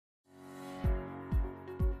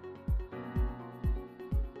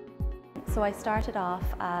So I started off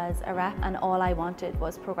as a rep and all I wanted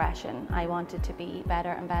was progression. I wanted to be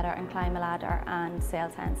better and better and climb a ladder, and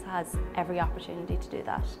SalesSense has every opportunity to do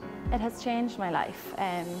that. It has changed my life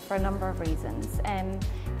for a number of reasons.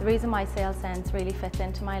 The reason why SalesSense really fits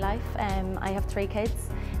into my life, I have 3 kids,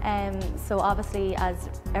 so obviously as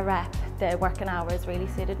a rep the working hours really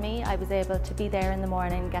suited me. I was able to be there in the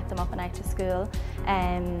morning, get them up and out to school,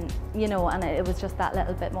 you know, and it was just that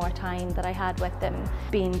little bit more time that I had with them.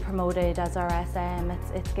 Being promoted as RSM,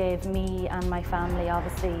 it gave me and my family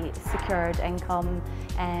obviously secured income.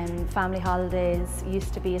 Family holidays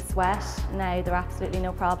used to be a sweat, now they're absolutely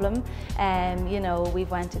no problem. You know,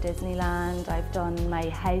 we've went to Disneyland, I've done my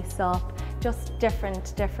house up, just different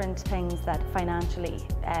things that financially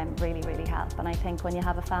really help. And I think when you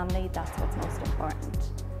have a family, that's what's most important.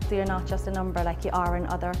 So you're not just a number like you are in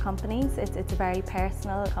other companies. It's a very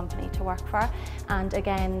personal company to work for, and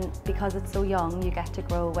again, because it's so young, you get to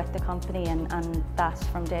grow with the company, and that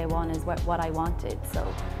from day one is what I wanted, so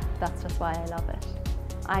that's just why I love it.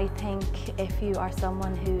 I think if you are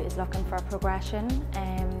someone who is looking for a progression,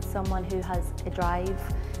 someone who has a drive,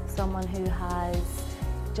 someone who has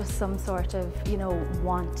just some sort of, you know,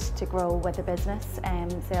 want to grow with the business,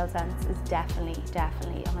 SalesSense is definitely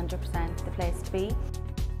 100% the place to be.